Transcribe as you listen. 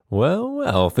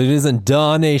Well, if it isn't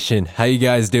Daw Nation, how you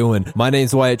guys doing? My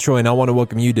name's Wyatt Troy, and I want to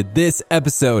welcome you to this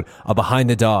episode of Behind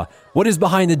the Daw. What is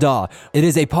Behind the Daw? It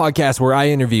is a podcast where I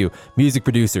interview music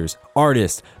producers,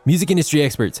 artists, music industry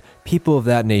experts, people of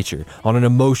that nature on an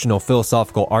emotional,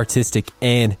 philosophical, artistic,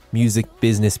 and music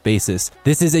business basis.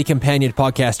 This is a companion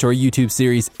podcast to our YouTube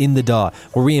series, In the Daw,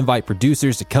 where we invite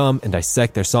producers to come and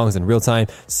dissect their songs in real time.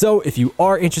 So if you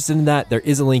are interested in that, there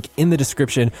is a link in the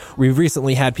description. We've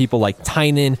recently had people like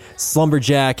Tynan,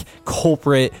 Slumberjack,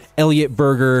 Culprit, Elliot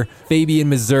Berger, Fabian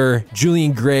Mazur,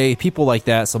 Julian Gray, people like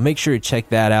that. So make sure to check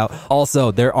that out. Also,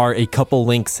 there are a couple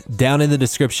links down in the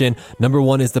description. Number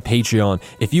one is the Patreon.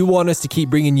 If you want us to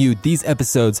keep bringing you these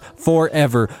episodes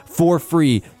forever for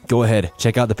free, go ahead,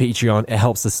 check out the Patreon. It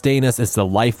helps sustain us. It's the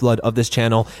lifeblood of this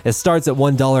channel. It starts at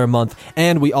 $1 a month,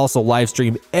 and we also live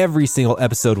stream every single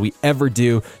episode we ever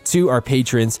do to our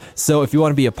patrons. So if you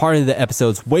want to be a part of the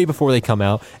episodes way before they come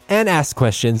out and ask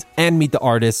questions and meet the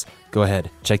artists, go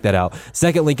ahead, check that out.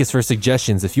 Second link is for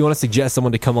suggestions. If you want to suggest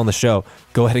someone to come on the show,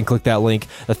 go ahead and click that link.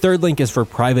 The third link is for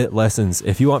private lessons.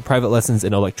 If you want private lessons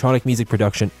in electronic music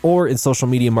production or in social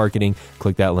media marketing,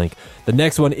 click that link. The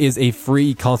next one is a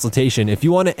free consultation. If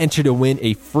you want to enter to win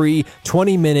a free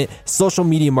 20-minute social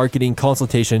media marketing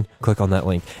consultation, click on that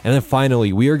link. And then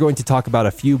finally, we are going to talk about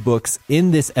a few books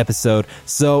in this episode.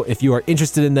 So if you are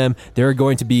interested in them, there are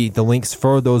going to be the links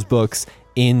for those books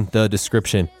in the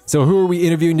description. So who are we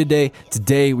interviewing today?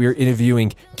 Today we are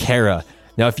interviewing Karra.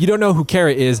 Now, if you don't know who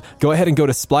Karra is, go ahead and go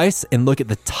to Splice and look at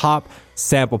the top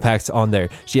sample packs on there.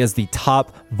 She has the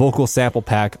top vocal sample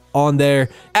pack on there.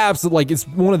 Absolutely, like, it's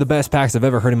one of the best packs I've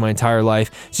ever heard in my entire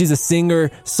life. She's a singer,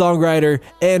 songwriter,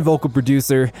 and vocal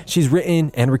producer. She's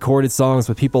written and recorded songs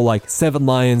with people like Seven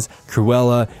Lions,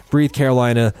 Cruella, Breathe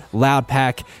Carolina, Loud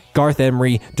Pack, Garth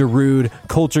Emery, Darude,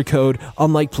 Culture Code,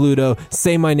 Unlike Pluto,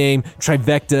 Say My Name,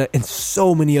 Trivecta, and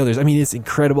so many others. I mean, it's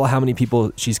incredible how many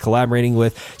people she's collaborating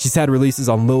with. She's had releases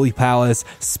on Lily Palace,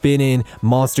 Spinnin',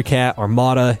 Monster Cat,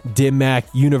 Armada, Dim Mac,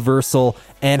 Universal,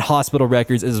 and Hospital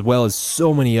Records, as well as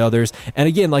so many others. And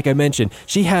again, like I mentioned,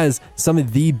 she has some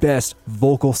of the best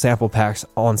vocal sample packs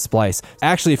on Splice.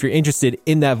 Actually, if you're interested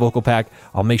in that vocal pack,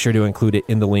 I'll make sure to include it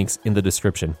in the links in the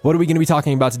description. What are we going to be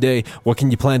talking about today? What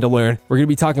can you plan to learn? We're going to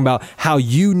be talking about how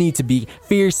you need to be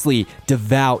fiercely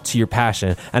devout to your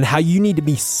passion and how you need to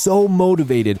be so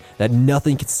motivated that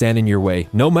nothing can stand in your way,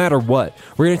 no matter what.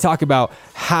 We're going to talk about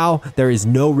how there is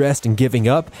no rest in giving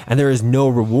up and there is no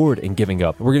reward in giving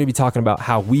up. We're going to be talking about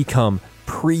how we come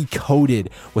pre-coded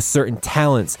with certain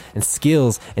talents and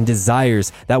skills and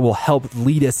desires that will help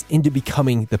lead us into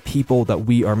becoming the people that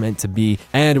we are meant to be.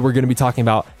 And we're going to be talking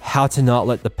about how to not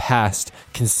let the past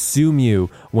consume you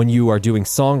when you are doing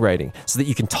songwriting, so that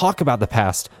you can talk about the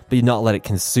past, but not let it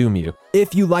consume you.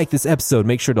 If you like this episode,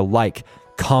 make sure to like,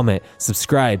 comment,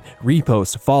 subscribe,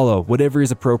 repost, follow, whatever is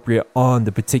appropriate on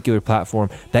the particular platform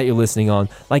that you're listening on,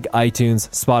 like iTunes,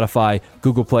 Spotify,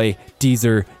 Google Play,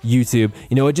 Deezer, YouTube.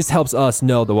 It just helps us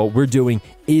know that what we're doing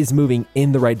is moving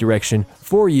in the right direction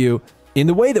for you in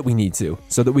the way that we need to,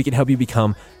 so that we can help you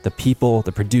become the people,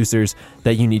 the producers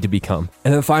that you need to become.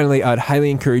 And then finally, I'd highly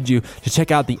encourage you to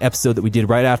check out the episode that we did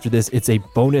right after this. It's a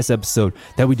bonus episode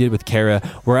that we did with Karra,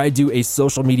 where I do a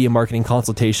social media marketing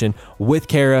consultation with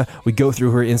Karra. We go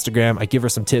through her Instagram. I give her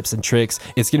some tips and tricks.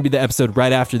 It's going to be the episode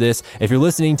right after this. If you're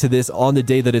listening to this on the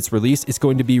day that it's released, it's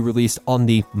going to be released on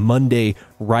the Monday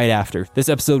right after. This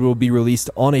episode will be released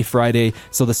on a Friday,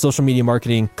 so the social media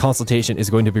marketing consultation is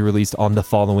going to be released on the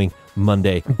following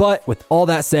Monday. But with all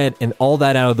that said and all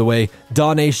that out of the way,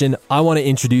 Daw Nation, I want to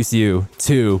introduce you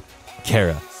to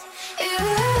Karra.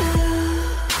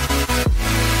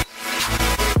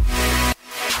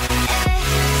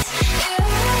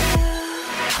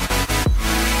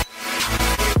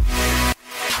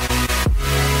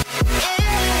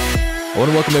 I want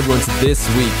to welcome everyone to this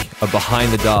week of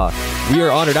Behind the Daw. We are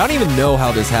honored. I don't even know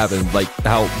how this happened, like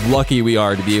how lucky we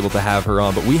are to be able to have her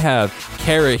on, but we have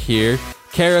Karra here.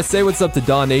 Karra, say what's up to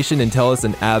Daw Nation and tell us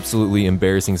an absolutely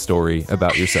embarrassing story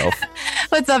about yourself.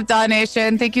 What's up, Daw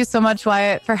Nation? Thank you so much,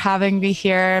 Wyatt, for having me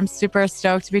here. I'm super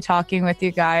stoked to be talking with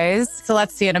you guys. So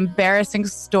let's see, an embarrassing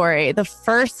story. The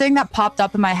first thing that popped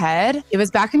up in my head, it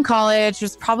was back in college. It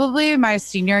was probably my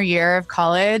senior year of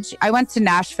college. I went to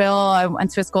Nashville. I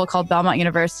went to a school called Belmont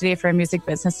University for a music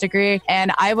business degree.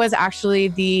 And I was actually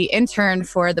the intern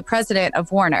for the president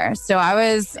of Warner. So I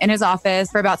was in his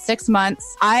office for about 6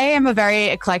 months. I am a very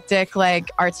eclectic,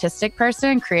 artistic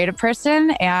person, creative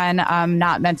person, and I'm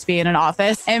not meant to be in an office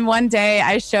office. And one day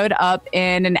I showed up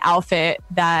in an outfit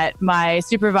that my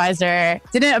supervisor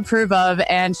didn't approve of.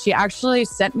 And she actually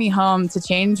sent me home to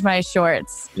change my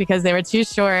shorts because they were too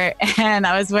short and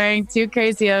I was wearing too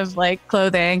crazy of like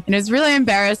clothing. And it was really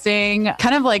embarrassing.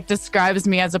 Kind of like describes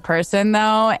me as a person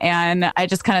though. And I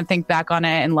just kind of think back on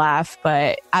it and laugh.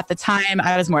 But at the time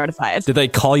I was mortified. Did they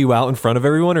call you out in front of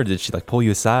everyone or did she like pull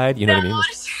you aside? You know what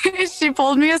I mean? She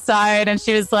pulled me aside and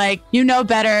she was like, you know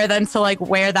better than to like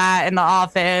wear that in the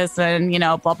office and, you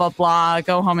know, blah, blah, blah,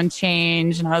 go home and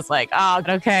change. And I was like, oh,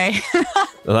 okay.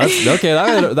 Well, that's okay.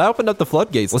 That opened up the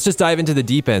floodgates. Let's just dive into the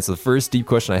deep end. So the first deep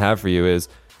question I have for you is,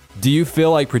 do you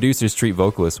feel like producers treat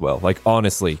vocalists well? Like,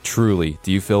 honestly, truly,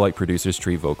 do you feel like producers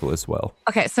treat vocalists well?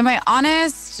 Okay, so my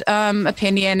honest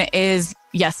opinion is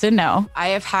yes and no. I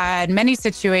have had many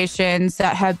situations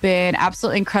that have been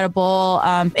absolutely incredible.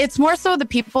 It's more so the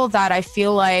people that I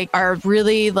feel like are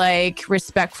really like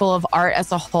respectful of art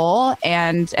as a whole,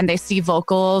 and they see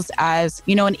vocals as,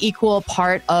 you know, an equal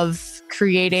part of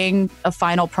creating a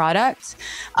final product.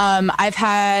 I've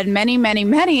had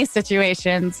many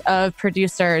situations of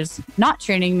producers not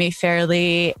treating me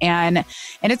fairly, and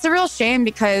it's a real shame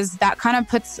because that kind of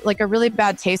puts like a really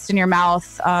bad taste in your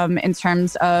mouth in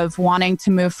terms of wanting to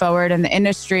move forward in the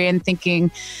industry and thinking,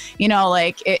 you know,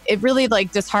 like it really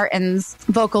like disheartens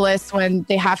vocalists when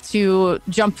they have to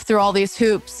jump through all these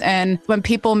hoops, and when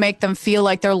people make them feel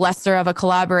like they're lesser of a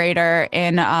collaborator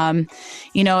in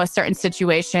you know, a certain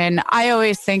situation. I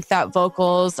always think that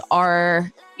vocals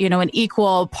are, you know, an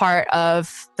equal part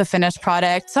of the finished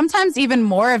product, sometimes even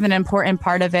more of an important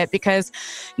part of it because,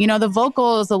 you know, the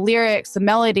vocals, the lyrics, the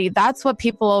melody, that's what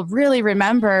people really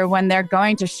remember when they're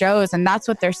going to shows, and that's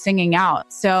what they're singing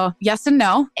out. So yes and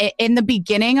no. In the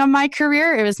beginning of my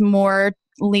career, it was more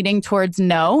leaning towards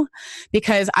no,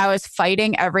 because I was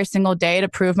fighting every single day to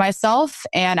prove myself.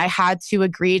 And I had to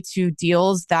agree to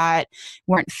deals that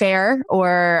weren't fair,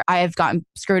 or I've gotten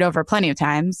screwed over plenty of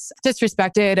times,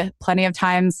 disrespected plenty of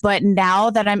times. But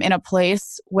now that I'm in a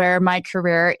place where my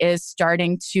career is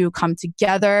starting to come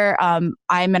together, I'm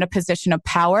in a position of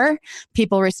power.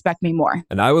 People respect me more.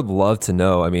 And I would love to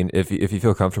know, I mean, if you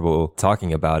feel comfortable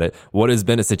talking about it, what has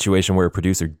been a situation where a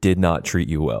producer did not treat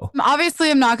you well? Obviously,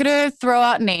 I'm not going to throw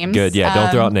out names. Good. Yeah. Don't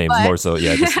throw out names. More so.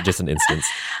 Yeah. Just an instance.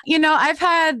 You know, I've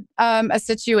had a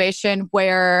situation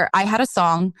where I had a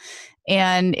song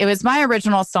and it was my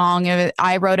original song.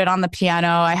 I wrote it on the piano.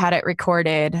 I had it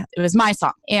recorded. It was my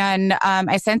song. And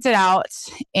I sent it out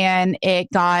and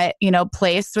it got, you know,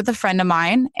 placed with a friend of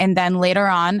mine. And then later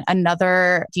on,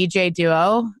 another DJ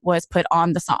duo was put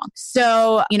on the song.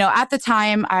 So, you know, at the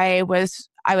time I was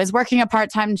working a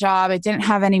part-time job. I didn't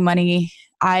have any money.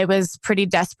 I was pretty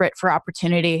desperate for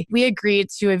opportunity. We agreed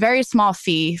to a very small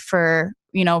fee for,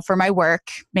 you know, for my work,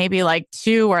 maybe like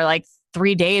 2 or like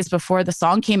 3 days before the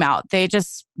song came out. They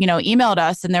just, you know, emailed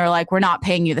us and they were like, we're not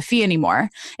paying you the fee anymore.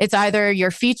 It's either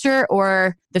your feature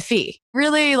or the fee.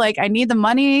 Really, like, I need the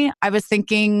money. I was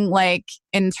thinking like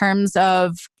in terms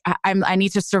of I need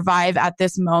to survive at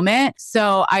this moment.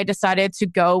 So I decided to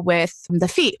go with the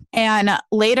fee. And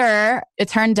later it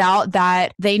turned out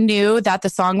that they knew that the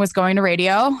song was going to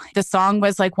radio. The song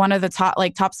was like one of the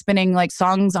top spinning like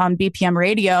songs on BPM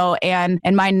radio. And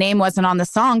my name wasn't on the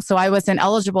song. So I wasn't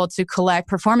eligible to collect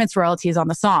performance royalties on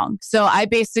the song. So I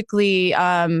basically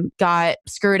got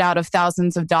screwed out of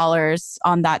thousands of dollars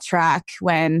on that track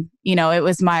when, you know, it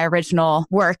was my original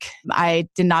work. I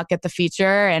did not get the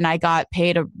feature and I got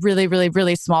paid a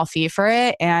really small fee for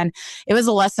it. And it was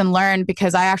a lesson learned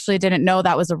because I actually didn't know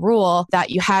that was a rule that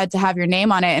you had to have your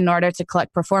name on it in order to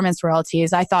collect performance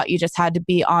royalties. I thought you just had to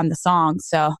be on the song.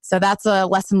 So that's a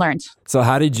lesson learned. So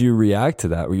how did you react to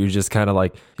that? Were you just kind of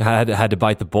like had to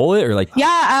bite the bullet or like?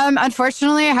 Yeah,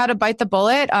 unfortunately I had to bite the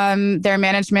bullet. Their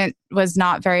management was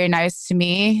not very nice to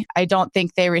me. I don't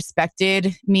think they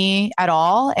respected me at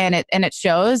all. And it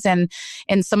shows. And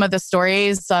in some of the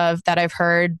stories that I've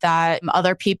heard that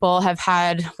other people have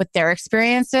had with their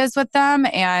experiences with them.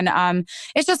 And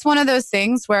it's just one of those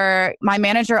things where my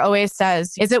manager always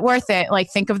says, is it worth it?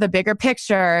 Like, think of the bigger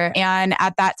picture. And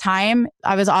at that time,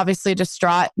 I was obviously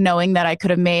distraught knowing that I could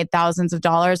have made thousands of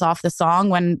dollars off the song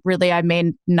when really I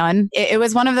made none. It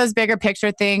was one of those bigger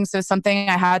picture things. So something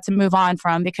I had to move on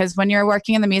from, because when you're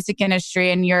working in the music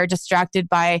industry and you're distracted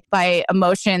by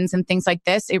emotions and things like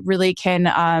this, it really can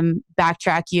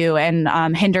backtrack you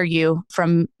and hinder you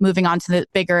from moving on to the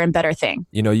bigger and better thing.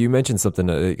 You know, you mentioned something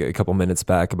a couple minutes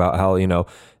back about how, you know,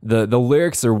 the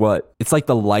lyrics are it's like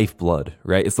the lifeblood,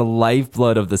 right? It's the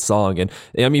lifeblood of the song. And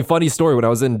I mean, funny story, when I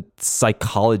was in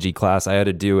psychology class, I had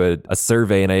to do a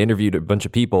survey and I interviewed a bunch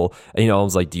of people. And, you know, I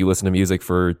was like, do you listen to music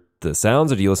for the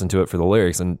sounds, or do you listen to it for the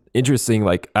lyrics? And interesting,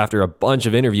 like after a bunch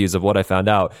of interviews of what I found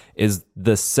out is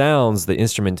the sounds, the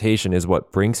instrumentation is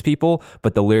what brings people,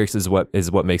 but the lyrics is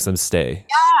what makes them stay.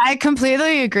 Yeah, I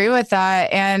completely agree with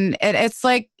that. And it's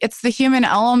like, it's the human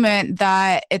element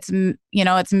that it's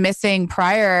missing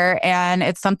prior, and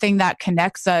it's something that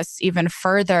connects us even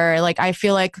further. Like I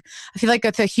feel like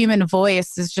with a human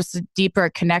voice is just a deeper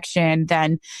connection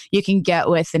than you can get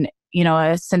with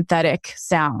a synthetic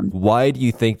sound. Why do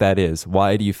you think that is?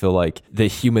 Why do you feel like the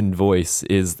human voice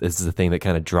is the thing that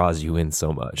kind of draws you in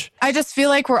so much? I just feel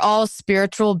like we're all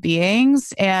spiritual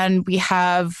beings, and we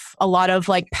have a lot of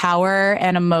like power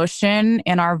and emotion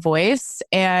in our voice.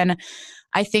 And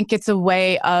I think it's a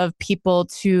way of people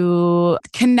to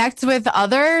connect with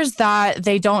others that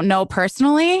they don't know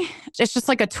personally. It's just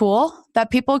like a tool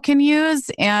that people can use.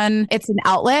 And it's an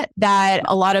outlet that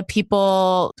a lot of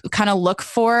people kind of look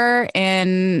for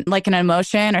in like an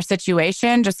emotion or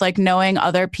situation, just like knowing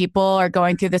other people are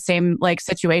going through the same like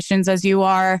situations as you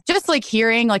are. Just like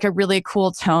hearing like a really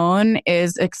cool tone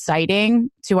is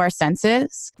exciting to our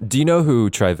senses. Do you know who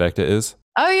Trifecta is?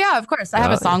 Oh, yeah, of course. I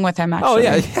have a song with him, actually. Oh,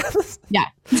 yeah. Yeah.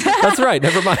 That's right.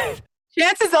 Never mind.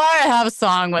 Chances are I have a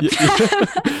song with him.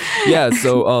 Yeah.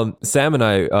 So Sam and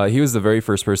I, he was the very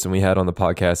first person we had on the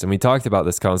podcast. And we talked about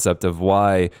this concept of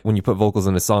why when you put vocals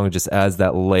in a song, it just adds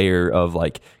that layer of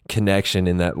like connection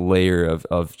and that layer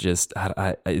of just,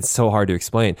 it's so hard to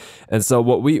explain. And so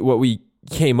what we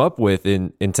came up with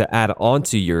and to add on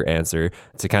to your answer,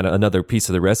 to kind of another piece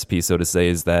of the recipe, so to say,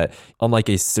 is that on like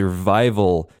a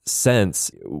survival sense,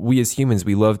 we as humans,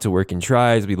 we love to work in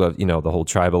tribes. We love, the whole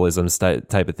tribalism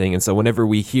type of thing. And so whenever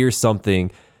we hear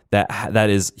something that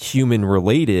is human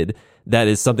related, that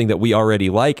is something that we already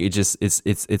like,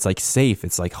 it's like safe.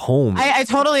 It's like home. I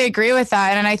totally agree with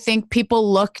that. And I think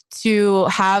people look to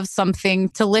have something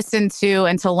to listen to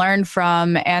and to learn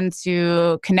from and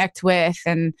to connect with.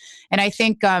 And I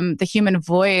think the human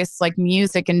voice, like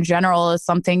music in general, is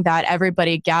something that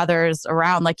everybody gathers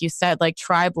around, like you said, like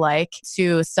tribe-like,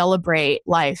 to celebrate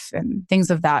life and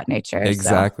things of that nature.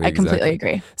 Exactly. So I completely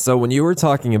agree. So when you were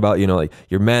talking about, like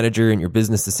your manager and your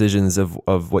business decisions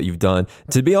of what you've done,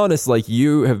 to be honest, like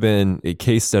you have been a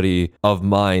case study of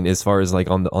mine as far as like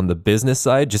on the business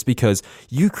side, just because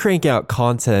you crank out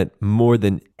content more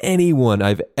than anyone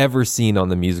I've ever seen on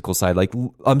the musical side. Like,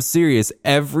 I'm serious.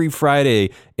 Every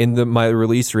Friday in my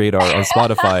release radar on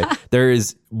Spotify, there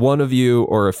is one of you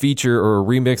or a feature or a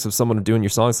remix of someone doing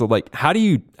your song. So like, how do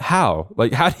you crank out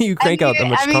that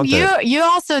much content? You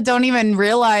also don't even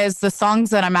realize the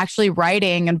songs that I'm actually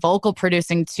writing and vocal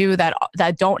producing too that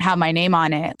don't have my name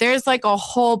on it. There's like a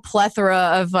whole plethora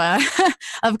of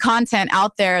of content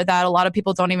out there that a lot of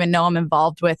people don't even know I'm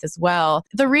involved with as well.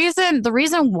 The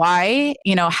reason why,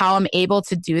 how I'm able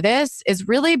to do this is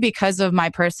really because of my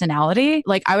personality.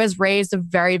 Like, I was raised a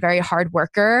very, very hard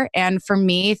worker, and for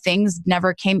me, things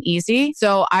never came easy.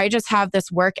 So I just have this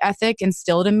work ethic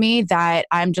instilled in me that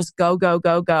I'm just go, go,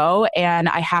 go, go. And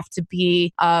I have to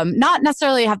be, not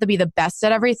necessarily have to be the best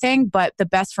at everything, but the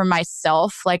best for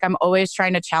myself. Like, I'm always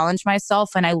trying to challenge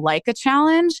myself, and I like a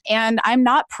challenge, and I'm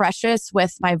not precious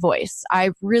with my voice.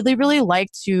 I really, really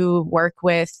like to work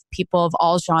with people of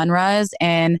all genres,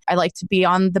 and I like to be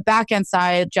on the back end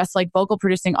side, just like vocal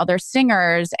producing other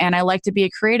singers. And I like to be a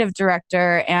creative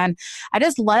director, and I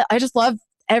just love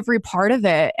every part of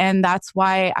it. And that's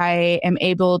why I am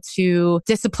able to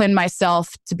discipline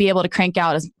myself to be able to crank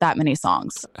out that many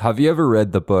songs. Have you ever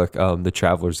read the book, The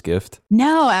Traveler's Gift?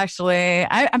 No, actually.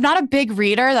 I'm not a big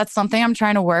reader. That's something I'm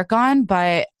trying to work on,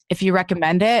 but if you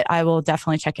recommend it, I will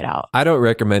definitely check it out. I don't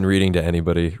recommend reading to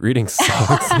anybody. Reading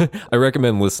sucks. I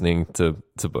recommend listening to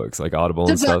books, like Audible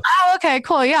and stuff. Oh, okay,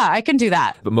 cool. Yeah, I can do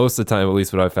that. But most of the time, at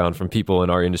least what I found from people in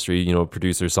our industry,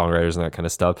 producers, songwriters, and that kind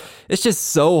of stuff, it's just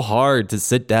so hard to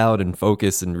sit down and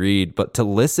focus and read, but to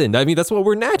listen. I mean, that's what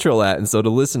we're natural at. And so to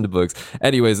listen to books.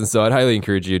 Anyways, and so I'd highly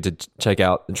encourage you to check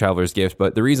out The Traveler's Gift.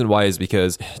 But the reason why is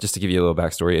because, just to give you a little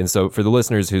backstory. And so for the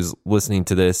listeners who's listening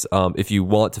to this, if you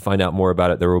want to find out more about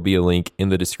it, there will be a link in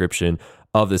the description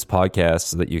of this podcast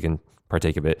so that you can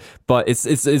partake of it. But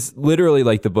it's literally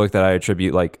like the book that I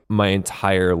attribute like my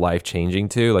entire life changing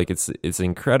to. Like, it's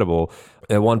incredible.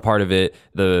 And one part of it,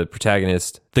 the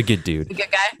protagonist, the good dude,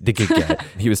 the good guy,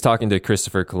 he was talking to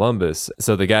Christopher Columbus.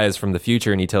 So the guy is from the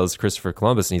future, and he tells Christopher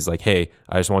Columbus, and he's like, "Hey,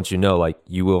 I just want you to know, like,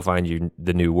 you will find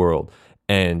the new world."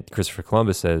 And Christopher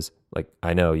Columbus says, like,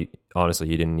 "I know, honestly,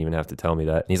 you didn't even have to tell me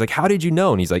that." And he's like, "How did you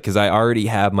know?" And he's like, "Because I already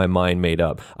have my mind made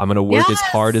up. I'm going to work as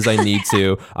hard as I need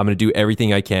to. I'm going to do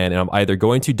everything I can. And I'm either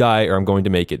going to die or I'm going to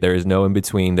make it. There is no in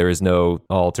between. There is no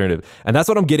alternative." And that's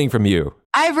what I'm getting from you.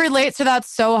 I relate to that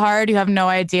so hard. You have no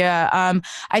idea.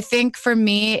 I think for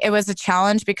me, it was a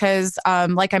challenge because,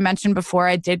 like I mentioned before,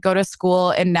 I did go to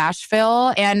school in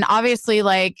Nashville. And obviously,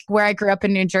 like where I grew up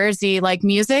in New Jersey, like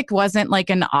music wasn't like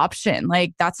an option.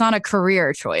 Like that's not a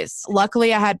career choice.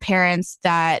 Luckily, I had parents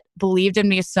that believed in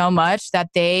me so much that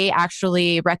they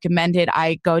actually recommended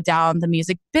I go down the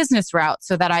music business route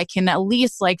so that I can at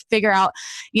least like figure out,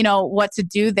 what to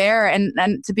do there.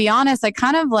 And to be honest, I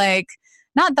kind of like,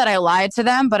 not that I lied to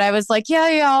them, but I was like,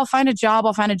 yeah, I'll find a job.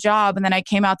 And then I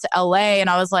came out to LA and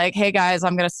I was like, hey guys,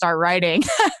 I'm going to start writing.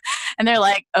 And they're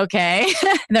like, okay.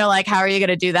 And they're like, how are you going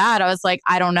to do that? I was like,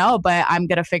 I don't know, but I'm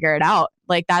going to figure it out.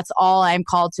 Like that's all I'm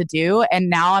called to do. And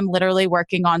now I'm literally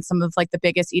working on some of like the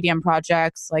biggest EDM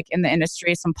projects like in the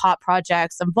industry, some pop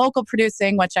projects, some vocal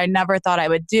producing, which I never thought I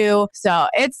would do. So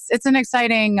it's an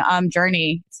exciting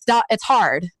journey. It's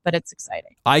hard, but it's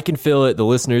exciting. I can feel it. The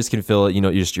listeners can feel it.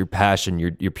 Just your passion,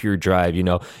 your pure drive.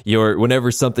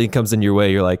 Whenever something comes in your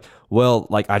way, you're like, well,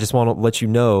 like I just want to let you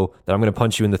know that I'm going to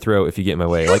punch you in the throat if you get in my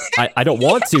way. Like I don't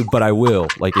want to, but I will.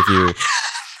 Like if you.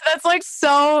 That's like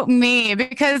so me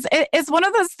because it's one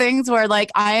of those things where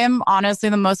like I am honestly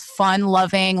the most fun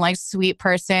loving, like sweet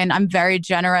person. I'm very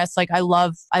generous. Like I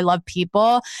love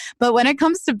people. But when it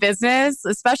comes to business,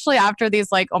 especially after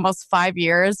these like almost 5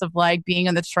 years of like being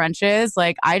in the trenches,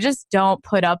 like I just don't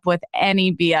put up with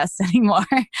any BS anymore.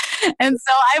 And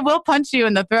so I will punch you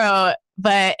in the throat,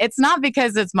 but it's not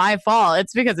because it's my fault.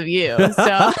 It's because of you.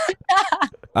 So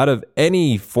out of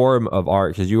any form of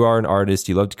art, because you are an artist,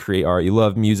 you love to create art, you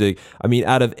love music. I mean,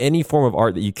 out of any form of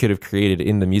art that you could have created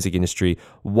in the music industry,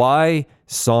 why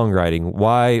songwriting?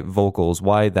 Why vocals?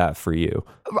 Why that for you?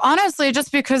 Honestly,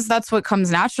 just because that's what comes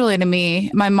naturally to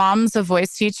me. My mom's a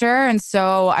voice teacher. And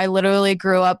so I literally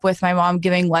grew up with my mom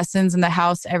giving lessons in the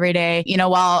house every day.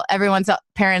 While everyone's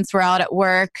parents were out at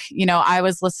work, I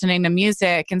was listening to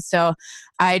music. And so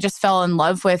I just fell in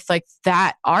love with like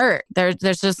that art.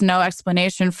 There's just no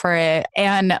explanation for it.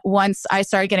 And once I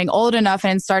started getting old enough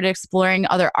and started exploring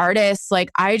other artists,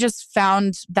 like I just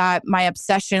found that my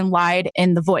obsession lied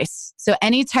in the voice. So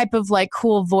any type of like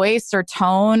cool voice or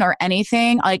tone or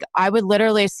anything, like I would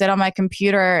literally sit on my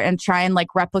computer and try and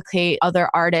like replicate other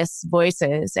artists'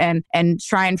 voices and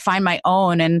try and find my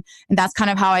own. And that's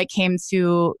kind of how I came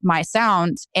to my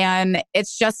sound. And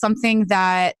it's just something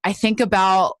that I think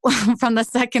about from the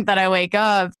second that I wake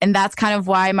up. And that's kind of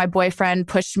why my boyfriend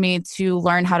pushed me to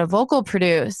learn how to vocal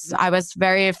produce. I was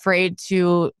very afraid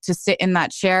to sit in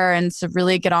that chair and to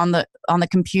really get on the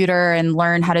computer and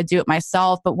learn how to do it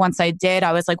myself. But once I did,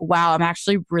 I was like, wow, I'm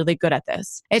actually really good at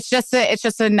this. It's just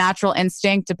a natural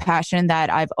instinct, a passion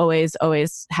that I've always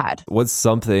had. What's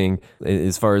something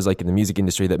as far as like in the music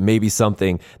industry that maybe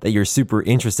something that you're super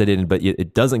interested in, but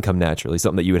it doesn't come naturally,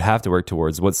 something that you would have to work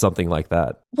towards? What's something like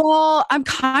that? Well, I'm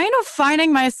kind of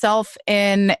finding myself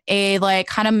in a like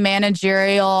kind of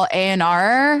managerial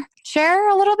A&R chair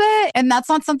a little bit. And that's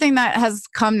not something that has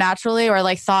come naturally or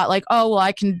like thought like, oh, well,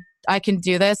 I can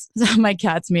do this. My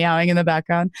cat's meowing in the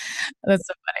background. That's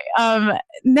so funny.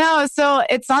 No, so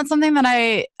it's not something that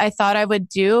I thought I would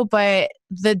do, but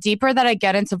the deeper that I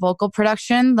get into vocal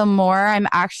production, the more I'm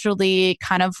actually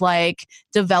kind of like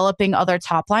developing other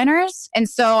top liners. And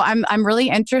so I'm really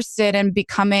interested in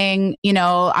becoming,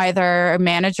 either a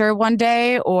manager one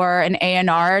day or an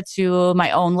A&R to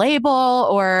my own label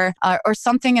or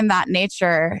something in that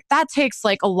nature. That takes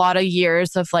like a lot of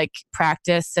years of like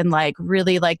practice and like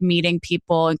really like meeting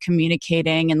people and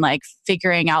communicating and like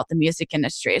figuring out the music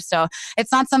industry. So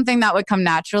it's not something that would come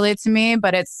naturally to me,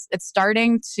 but it's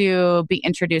starting to be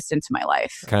introduced into my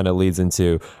life. Kind of leads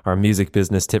into our music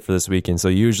business tip for this weekend. So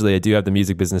usually I do have the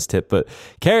music business tip, but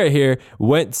Karra here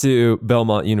went to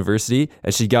Belmont University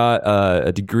and she got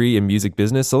a degree in music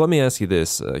business. So let me ask you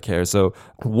this, Karra. So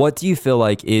what do you feel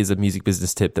like is a music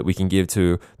business tip that we can give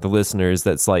to the listeners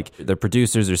that's like the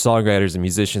producers or songwriters and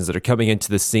musicians that are coming into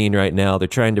the scene right now? They're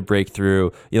trying to break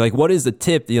through. Like, what is the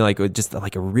tip, like just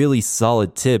like a really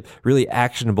solid tip, really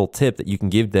actionable tip that you can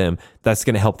give them that's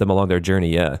going to help them along their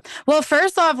journey? Yeah. Well,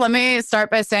 first off, let me start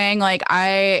by saying like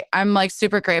I'm like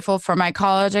super grateful for my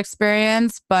college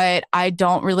experience, but I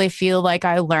don't really feel like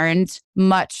I learned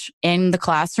much in the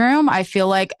classroom. I feel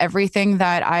like everything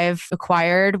that I've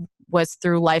acquired was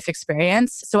through life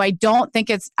experience. So I don't think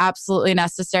it's absolutely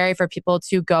necessary for people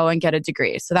to go and get a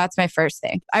degree. So that's my first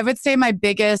thing. I would say my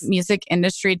biggest music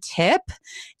industry tip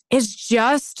is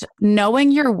just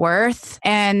knowing your worth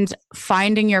and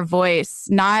finding your voice,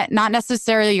 not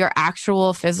necessarily your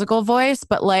actual physical voice,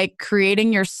 but like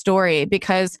creating your story.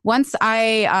 Because once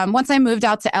I moved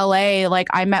out to LA, like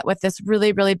I met with this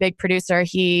really, really big producer.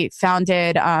 He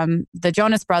founded the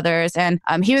Jonas Brothers, and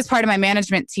he was part of my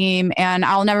management team. And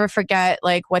I'll never forget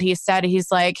like what he said.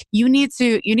 He's like, you need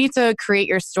to create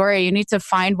your story. You need to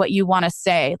find what you want to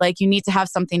say. Like you need to have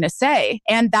something to say.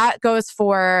 And that goes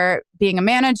for being a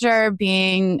manager,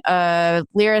 being a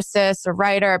lyricist, a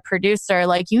writer, a producer.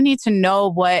 Like you need to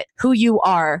know who you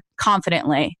are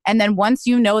confidently. And then once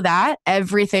you know that,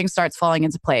 everything starts falling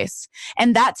into place.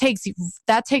 And that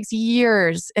takes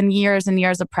years and years and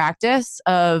years of practice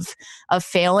of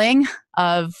failing,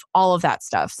 of all of that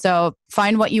stuff. So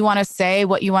find what you want to say,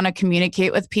 what you want to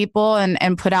communicate with people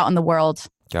and put out in the world.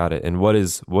 Got it. And what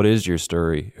is your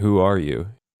story? Who are you?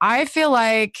 I feel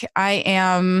like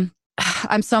I'm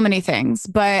so many things,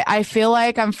 but I feel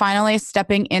like I'm finally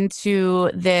stepping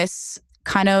into this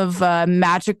kind of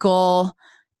magical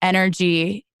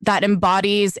energy that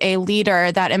embodies a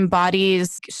leader, that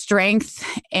embodies strength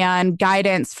and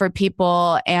guidance for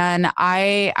people. And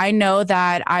I know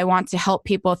that I want to help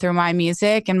people through my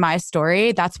music and my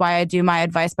story. That's why I do my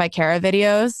Advice by Karra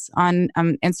videos on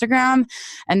Instagram.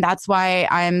 And that's why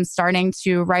I'm starting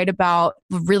to write about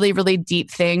really, really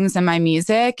deep things in my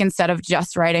music instead of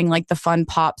just writing like the fun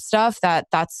pop stuff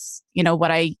that's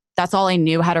all I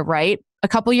knew how to write a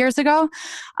couple years ago.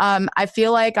 I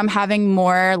feel like I'm having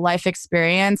more life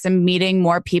experience and meeting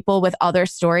more people with other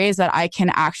stories that I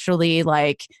can actually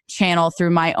like channel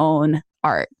through my own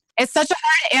art. It's such a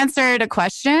hard answer to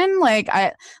question.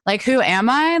 Who am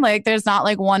I? Like, there's not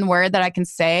like one word that I can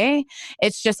say.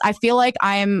 It's just, I feel like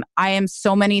I am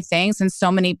so many things and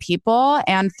so many people.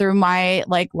 And through my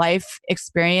like life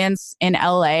experience in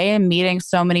LA and meeting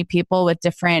so many people with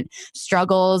different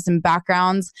struggles and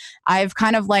backgrounds, I've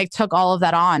kind of like took all of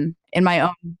that on in my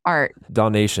own art. Daw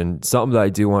Nation, something that I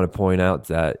do want to point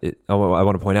out I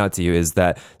want to point out to you is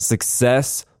that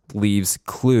success leaves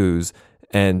clues.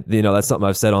 And, that's something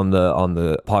I've said on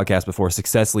the podcast before.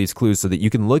 Success leaves clues so that you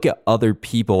can look at other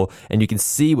people and you can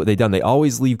see what they've done. They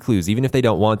always leave clues, even if they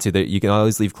don't want to, that you can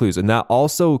always leave clues. And that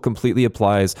also completely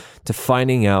applies to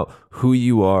finding out who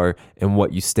you are and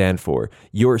what you stand for.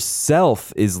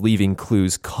 Yourself is leaving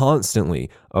clues constantly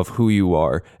of who you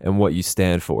are and what you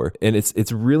stand for. And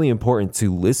it's really important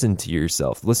to listen to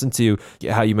yourself. Listen to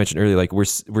how you mentioned earlier, like we're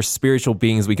spiritual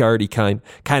beings. We already kind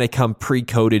of come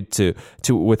pre-coded to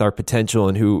with our potential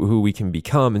and who we can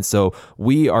become. And so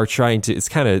we are trying to, it's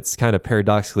kind of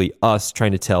paradoxically us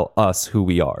trying to tell us who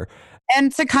we are.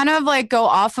 And to kind of like go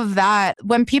off of that,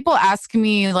 when people ask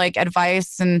me like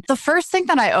advice, and the first thing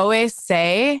that I always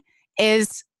say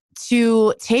is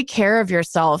to take care of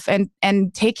yourself and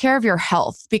take care of your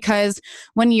health. Because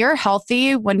when you're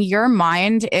healthy, when your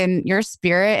mind and your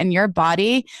spirit and your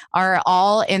body are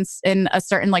all in a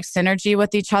certain like synergy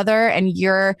with each other, and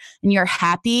you're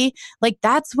happy, like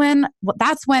that's when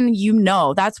that's when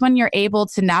you're able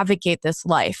to navigate this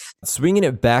life. Swinging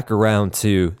it back around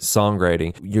to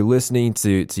songwriting, you're listening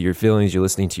to your feelings, you're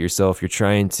listening to yourself, you're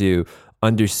trying to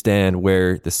understand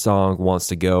where the song wants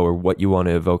to go or what you want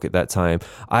to evoke at that time.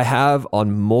 I have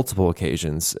on multiple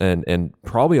occasions, and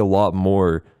probably a lot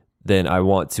more than I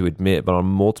want to admit, but on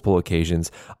multiple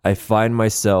occasions, I find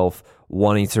myself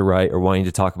wanting to write or wanting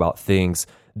to talk about things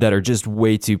that are just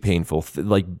way too painful,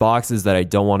 like boxes that I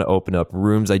don't want to open up,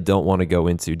 rooms I don't want to go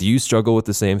into. Do you struggle with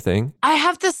the same thing? I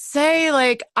have to say,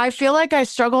 like, I feel like I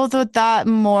struggled with that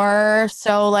more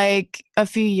so like a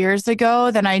few years ago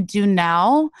than I do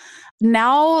now.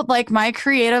 Now, like my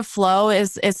creative flow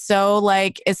is so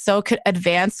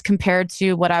advanced compared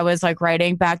to what I was like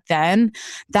writing back then,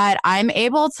 that I'm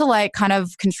able to like kind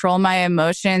of control my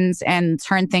emotions and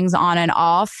turn things on and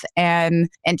off and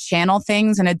channel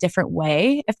things in a different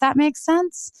way, if that makes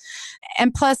sense.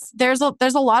 And plus there's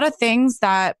a lot of things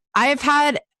that I've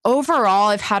had. Overall,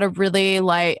 I've had a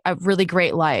really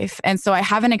great life. And so I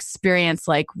haven't experienced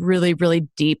like really, really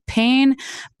deep pain,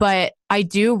 but I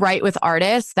do write with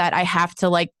artists that I have to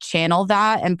like channel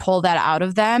that and pull that out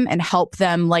of them and help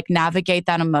them like navigate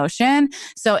that emotion.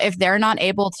 So if they're not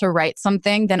able to write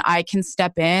something, then I can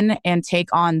step in and take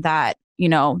on that,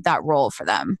 that role for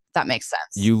them. That makes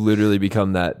sense. You literally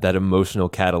become that emotional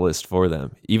catalyst for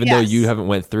them, even though you haven't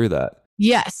went through that.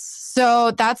 Yes.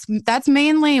 So that's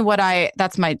mainly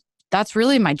that's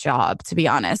really my job, to be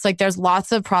honest. Like there's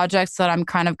lots of projects that I'm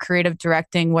kind of creative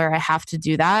directing where I have to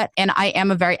do that. And I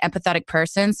am a very empathetic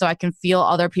person, so I can feel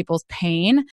other people's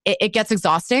pain. it gets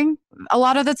exhausting a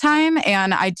lot of the time.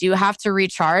 And I do have to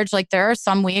recharge. Like there are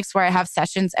some weeks where I have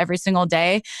sessions every single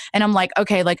day and I'm like,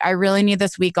 okay, like I really need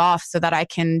this week off so that I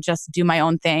can just do my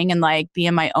own thing and like be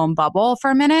in my own bubble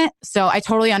for a minute. So I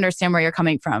totally understand where you're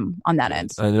coming from on that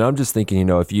end. And I'm just thinking,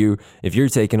 if you're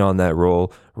taking on that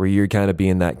role where you're kind of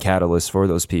being that catalyst for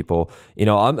those people,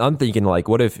 I'm thinking like,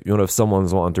 what if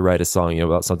someone's wanting to write a song,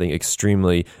 about something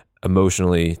extremely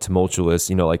emotionally tumultuous,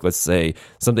 like let's say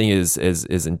something as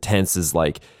intense as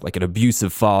like an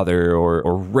abusive father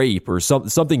or rape or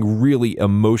something really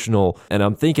emotional. And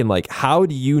I'm thinking like, how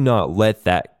do you not let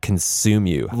that consume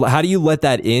you? How do you let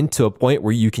that in to a point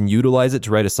where you can utilize it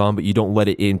to write a song, but you don't let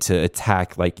it in to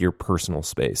attack like your personal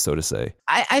space, so to say?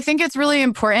 I think it's really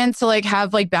important to like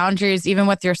have like boundaries even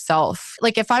with yourself.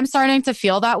 Like if I'm starting to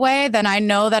feel that way, then I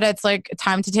know that it's like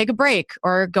time to take a break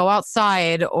or go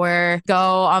outside or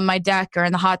go on my deck or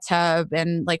in the hot tub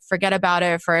and like forget about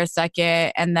it for a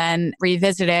second and then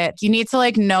revisit it. You need to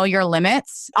like know your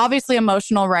limits. Obviously,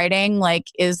 emotional writing like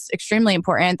is extremely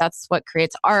important. That's what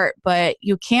creates art, but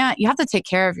you have to take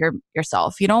care of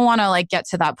yourself. You don't want to like get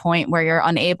to that point where you're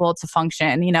unable to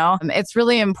function, It's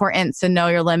really important to know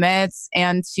your limits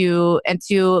and to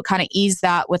kind of ease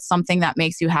that with something that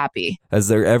makes you happy. Has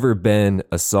there ever been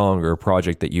a song or a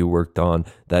project that you worked on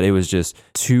that it was just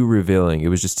too revealing, it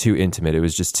was just too intimate, it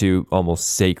was just too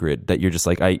almost sacred that you're just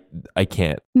like, I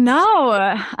can't? No,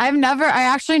 I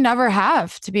actually never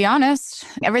have, to be honest.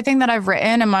 Everything that I've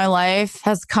written in my life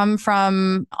has come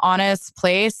from honest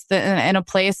place, in a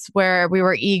place where we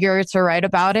were eager to write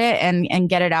about it and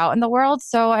get it out in the world.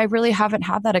 So I really haven't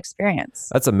had that experience.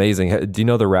 That's amazing. Do you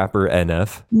know the rapper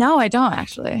NF? No, I don't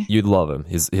actually. You'd love him.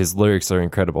 His lyrics are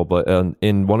incredible. But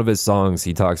in one of his songs,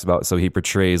 he talks about, so he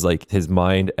portrays like his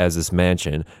mind as this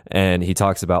mansion. And he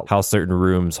talks about how certain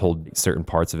rooms hold certain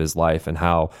parts of his life and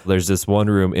how there's this one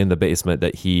room in the basement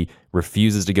that he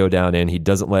refuses to go down in. He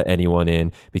doesn't let anyone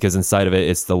in because inside of it,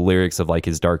 it's the lyrics of like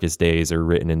his darkest days are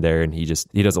written in there. And he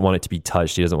doesn't want it to be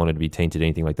touched. He doesn't want it to be tainted,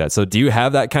 anything like that. So do you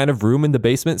have that kind of room in the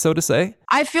basement, so to say?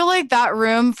 I feel like that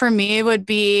room for me would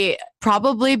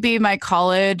probably be my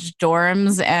college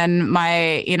dorms and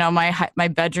my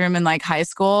bedroom in like high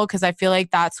school. Cause I feel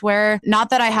like that's where, not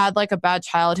that I had like a bad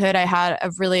childhood. I had a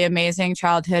really amazing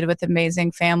childhood with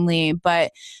amazing family,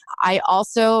 but I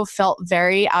also felt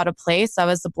very out of place. I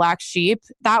was the black sheep.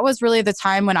 That was really the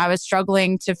time when I was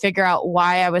struggling to figure out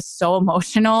why I was so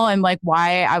emotional and like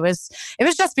why it was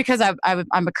just because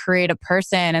I'm a creative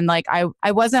person. And like,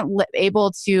 I wasn't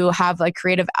able to have a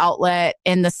creative outlet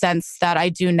in the sense that I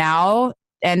do now.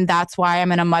 And that's why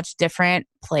I'm in a much different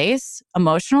place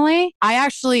emotionally. I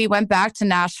actually went back to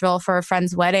Nashville for a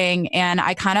friend's wedding and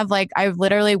I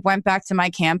literally went back to my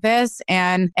campus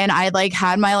and I like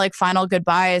had my like final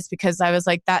goodbyes because I was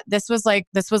like this was like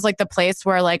the place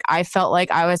where like I felt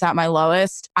like I was at my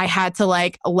lowest. I had to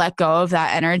like let go of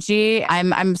that energy.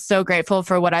 I'm so grateful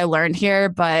for what I learned here,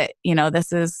 but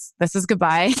this is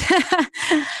goodbye.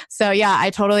 So yeah,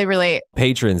 I totally relate.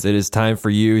 Patrons, it is time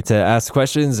for you to ask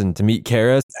questions and to meet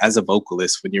Karra. As a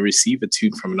vocalist, when you receive a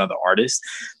tune from another artist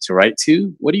to write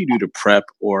to, what do you do to prep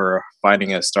or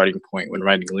finding a starting point when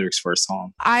writing lyrics for a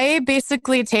song? I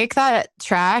basically take that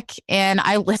track and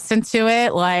I listen to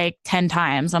it like 10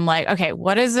 times. I'm like, okay,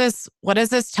 what is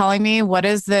this telling me? What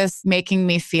is this making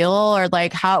me feel? Or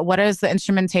like what is the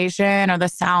instrumentation or the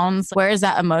sounds? Where is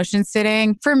that emotion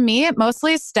sitting? For me, it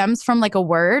mostly stems from like a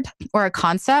word or a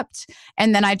concept.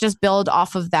 And then I just build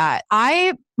off of that.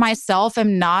 I myself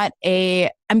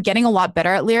I'm getting a lot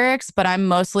better at lyrics, but I'm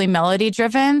mostly melody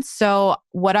driven. So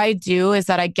what I do is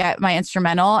that I get my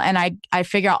instrumental and I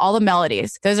figure out all the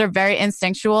melodies. Those are very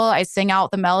instinctual. I sing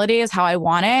out the melodies how I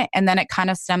want it. And then it kind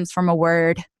of stems from a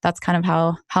word. That's kind of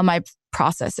how my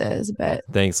process is. But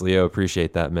thanks, Leo.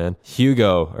 Appreciate that, man.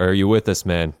 Hugo, are you with us,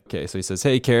 man? Okay, so he says,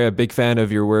 hey, Karra, big fan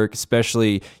of your work,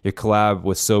 especially your collab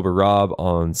with Sober Rob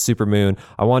on Supermoon.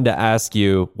 I wanted to ask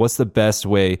you, what's the best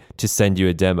way to send you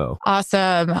a demo?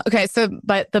 Awesome. Okay,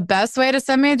 but the best way to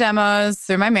send me a demo is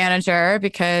through my manager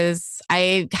because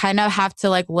I kind of have to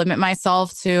like limit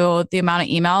myself to the amount of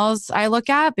emails I look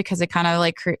at because it kind of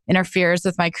like interferes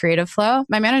with my creative flow.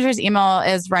 My manager's email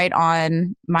is right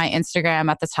on my Instagram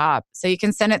at the top. So you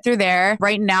can send it through there.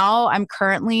 Right now, I'm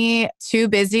currently too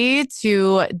busy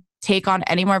to take on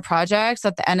any more projects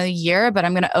at the end of the year, but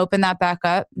I'm going to open that back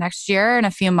up next year in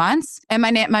a few months. And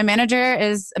my manager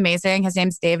is amazing. His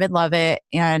name's David Lovett,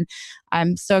 and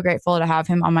I'm so grateful to have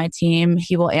him on my team.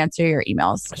 He will answer your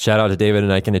emails. Shout out to David,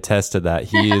 and I can attest to that.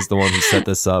 He is the one who set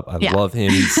this up. I love him.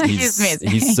 He's amazing.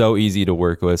 He's so easy to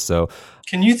work with. So,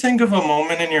 can you think of a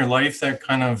moment in your life that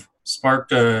kind of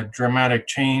sparked a dramatic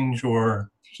change or...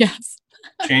 Yes.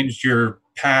 changed your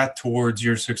path towards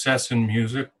your success in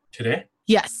music today?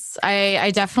 Yes,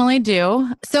 I definitely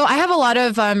do. So I have a lot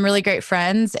of really great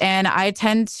friends, and I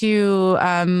tend to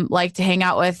like to hang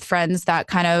out with friends that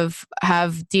kind of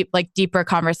have deeper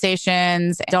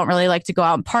conversations. Don't really like to go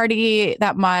out and party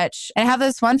that much. And I have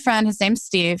this one friend, his name's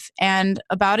Steve, and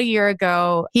about a year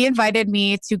ago, he invited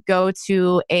me to go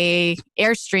to a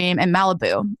Airstream in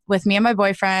Malibu with me and my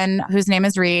boyfriend, whose name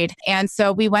is Reed. And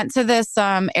so we went to this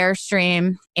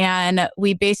Airstream, and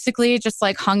we basically just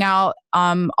like hung out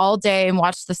all day and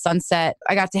watched the sunset.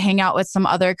 I got to hang out with some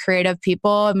other creative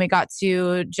people, and we got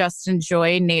to just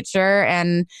enjoy nature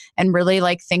and really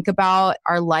like think about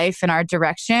our life and our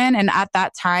direction. And at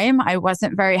that time, I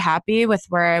wasn't very happy with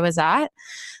where I was at.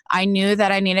 I knew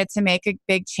that I needed to make a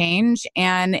big change,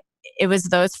 and it was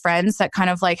those friends that kind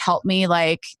of like helped me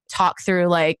like talk through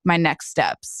like my next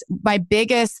steps. My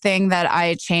biggest thing that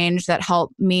I changed that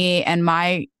helped me and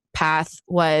my path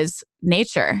was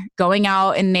nature, going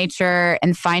out in nature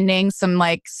and finding some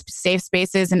like safe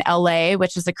spaces in LA,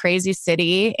 which is a crazy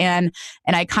city. And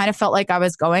I kind of felt like I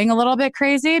was going a little bit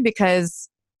crazy because,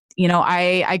 you know,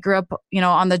 I grew up, you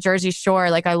know, on the Jersey Shore.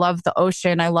 Like I love the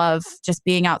ocean. I love just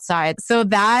being outside. So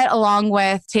that, along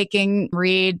with taking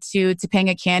Reed to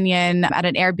Topanga Canyon at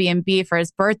an Airbnb for his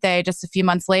birthday just a few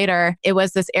months later, it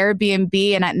was this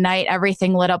Airbnb, and at night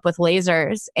everything lit up with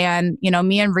lasers. And, you know,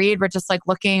 me and Reed were just like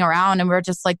looking around, and we were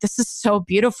just like, this is so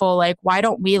beautiful. Like, why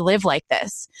don't we live like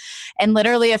this? And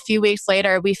literally a few weeks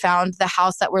later, we found the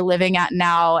house that we're living at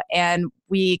now, and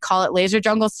we call it Laser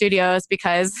Jungle Studios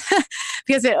because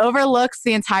it overlooks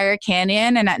the entire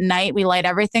canyon. And at night we light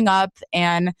everything up,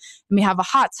 and we have a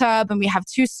hot tub, and we have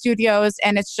 2 studios,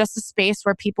 and it's just a space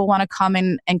where people want to come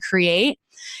and create.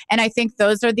 And I think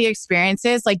those are the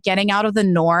experiences, like getting out of the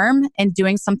norm and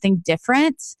doing something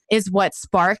different is what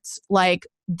sparked like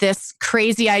this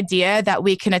crazy idea that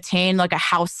we can attain like a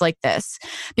house like this,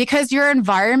 because your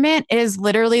environment is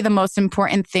literally the most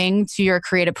important thing to your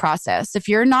creative process. If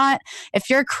you're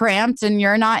cramped and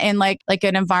you're not in like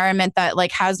an environment that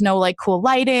like has no like cool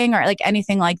lighting or like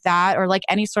anything like that, or like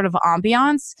any sort of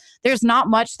ambiance, there's not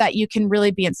much that you can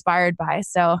really be inspired by.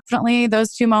 So definitely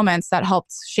those 2 moments that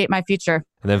helped shape my future.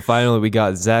 And then finally, we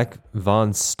got Zach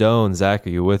Von Stone. Zach, are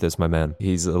you with us, my man?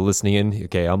 He's listening in.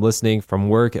 Okay, I'm listening from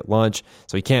work at lunch,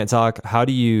 so he can't talk. How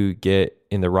do you get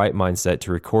in the right mindset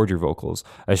to record your vocals?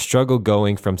 I struggle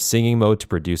going from singing mode to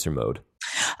producer mode.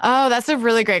 Oh, that's a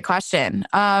really great question.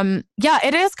 Yeah,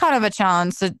 it is kind of a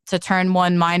challenge to turn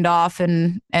one mind off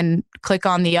and click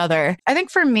on the other. I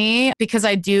think for me, because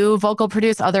I do vocal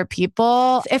produce other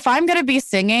people, if I'm going to be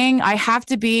singing, I have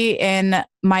to be in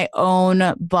my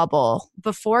own bubble.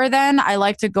 Before then, I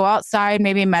like to go outside,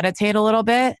 maybe meditate a little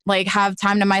bit, like have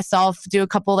time to myself, do a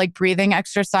couple like breathing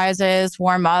exercises,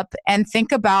 warm up, and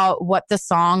think about what the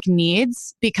song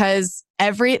needs, because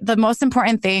the most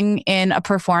important thing in a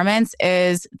performance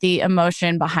is the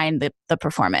emotion behind the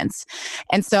performance.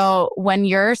 And so when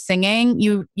you're singing,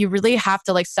 you really have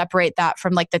to like separate that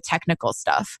from like the technical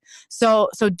stuff. So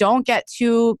don't get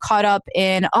too caught up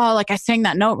in, oh, like I sang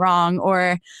that note wrong,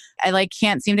 or I like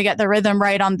can't seem to get the rhythm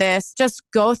right on this. Just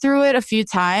go through it a few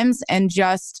times and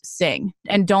just sing,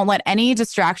 and don't let any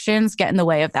distractions get in the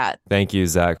way of that. Thank you,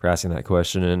 Zach, for asking that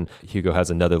question. And Hugo has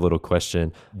another little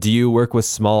question. Do you work with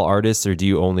small artists, or do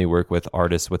you only work with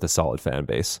artists with a solid fan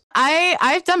base?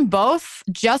 I've done both.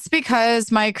 Just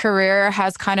because my career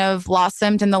has kind of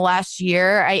blossomed in the last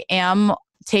year, I am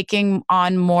taking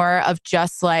on more of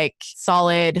just like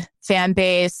solid fan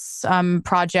base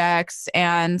projects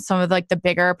and some of like the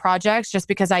bigger projects, just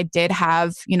because I did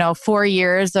have, 4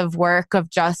 years of work of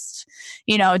just,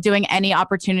 doing any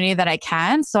opportunity that I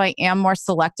can. So I am more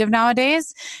selective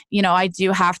nowadays. I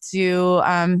do have to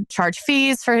charge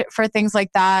fees for things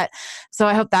like that. So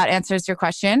I hope that answers your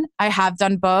question. I have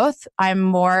done both. I'm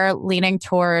more leaning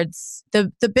towards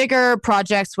the bigger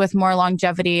projects with more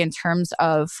longevity in terms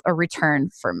of a return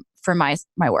for my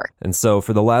work. And so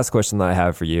for the last question that I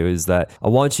have for you is that I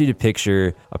want you to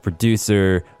picture a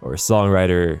producer or a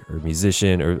songwriter or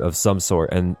musician or of some sort,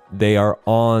 and they are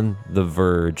on the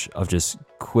verge of just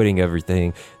quitting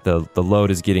everything. The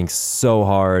load is getting so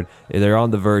hard. They're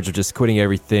on the verge of just quitting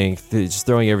everything, just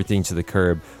throwing everything to the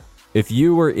curb. If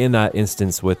you were in that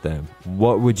instance with them,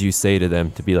 what would you say to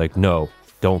them to be like, no,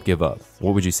 don't give up?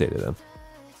 What would you say to them?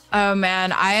 Oh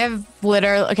man, I have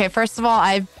literally, first of all,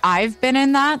 I've been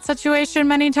in that situation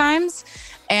many times,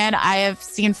 and I have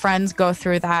seen friends go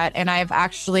through that, and I've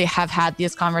actually have had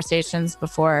these conversations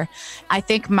before. I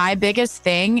think my biggest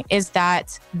thing is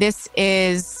that this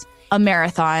is a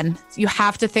marathon. You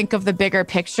have to think of the bigger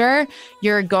picture.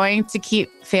 You're going to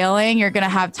keep failing. You're going to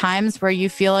have times where you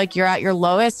feel like you're at your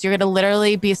lowest. You're going to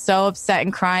literally be so upset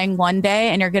and crying one day,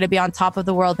 and you're going to be on top of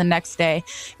the world the next day.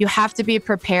 You have to be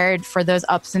prepared for those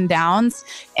ups and downs.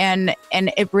 And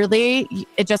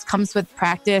it just comes with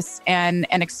practice and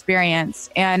experience.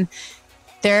 And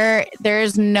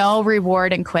there's no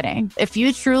reward in quitting. If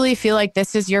you truly feel like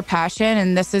this is your passion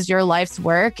and this is your life's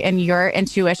work and your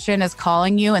intuition is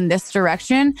calling you in this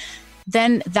direction,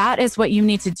 then that is what you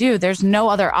need to do. There's no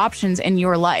other options in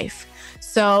your life.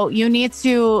 So you need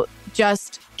to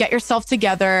just get yourself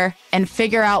together and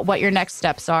figure out what your next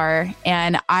steps are.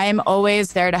 And I'm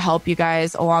always there to help you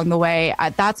guys along the way.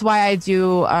 That's why I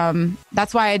do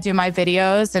my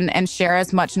videos and share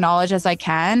as much knowledge as I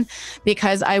can,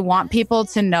 because I want people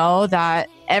to know that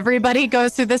everybody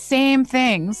goes through the same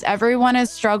things. Everyone is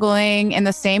struggling in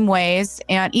the same ways.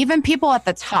 And even people at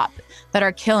the top that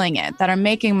are killing it, that are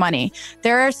making money,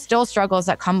 there are still struggles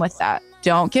that come with that.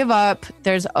 Don't give up.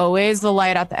 There's always the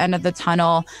light at the end of the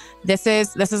tunnel. This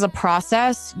is a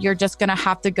process. You're just going to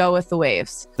have to go with the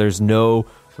waves. There's no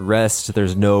rest.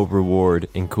 There's no reward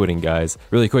in quitting, guys.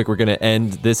 Really quick, we're going to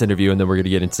end this interview and then we're going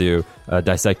to get into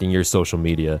dissecting your social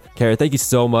media. Karra, thank you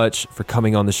so much for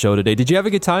coming on the show today. Did you have a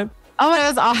good time? Oh, it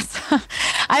was awesome.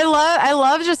 I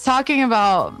love just talking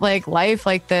about like life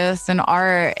like this and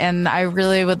art, and I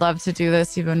really would love to do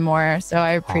this even more. So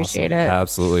I appreciate it.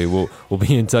 Absolutely. We'll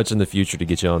be in touch in the future to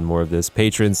get you on more of this.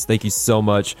 Patrons, thank you so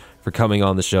much for coming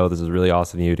on the show. This was really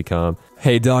awesome of you to come.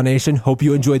 Hey, Daw Nation. Hope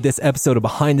you enjoyed this episode of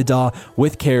Behind the Daw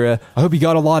with Karra. I hope you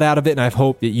got a lot out of it, and I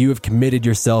hope that you have committed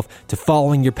yourself to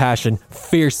following your passion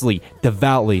fiercely,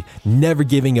 devoutly, never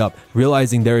giving up,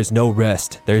 realizing there is no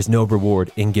rest, there is no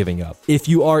reward in giving up. If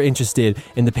you are interested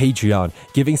in the Patreon,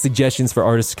 giving suggestions for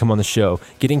artists to come on the show,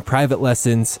 getting private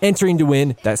lessons, entering to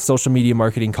win that social media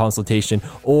marketing consultation,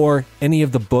 or any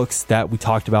of the books that we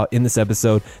talked about in this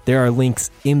episode, there are links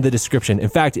in the description. In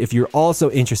fact, if you're also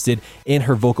interested in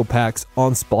her vocal packs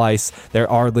on Splice, there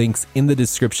are links in the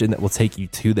description that will take you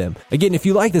to them. Again, if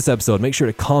you like this episode, make sure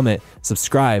to comment,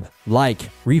 subscribe, like,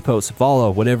 repost, follow,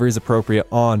 whatever is appropriate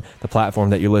on the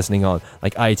platform that you're listening on,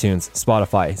 like iTunes,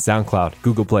 Spotify, SoundCloud,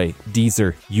 Google Play,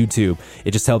 Deezer, YouTube.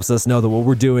 It just helps us know that what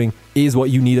we're doing is what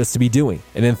you need us to be doing.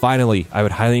 And then finally, I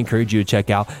would highly encourage you to check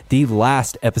out the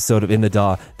last episode of In the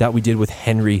Daw that we did with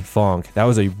Henry Fong. That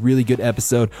was a really good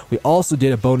episode. We also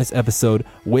did a bonus episode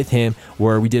with him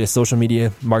where we did a social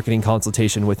media marketing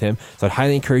consultation with him. So I'd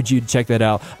highly encourage you to check that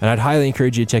out. And I'd highly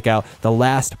encourage you to check out the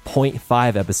last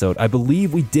 0.5 episode. I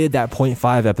believe we did that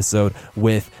 0.5 episode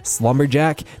with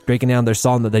Slumberjack, breaking down their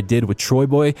song that they did with Troy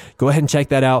Boy. Go ahead and check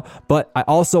that out. But I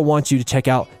also want you to check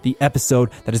out the episode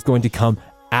that is going to come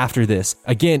after this.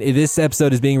 Again, this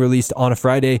episode is being released on a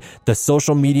Friday. The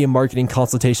social media marketing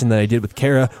consultation that I did with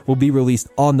Karra will be released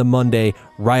on the Monday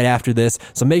right after this.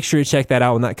 So make sure to check that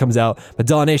out when that comes out. But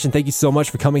Daw Nation, thank you so much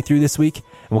for coming through this week,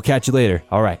 and we'll catch you later.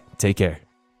 All right, take care.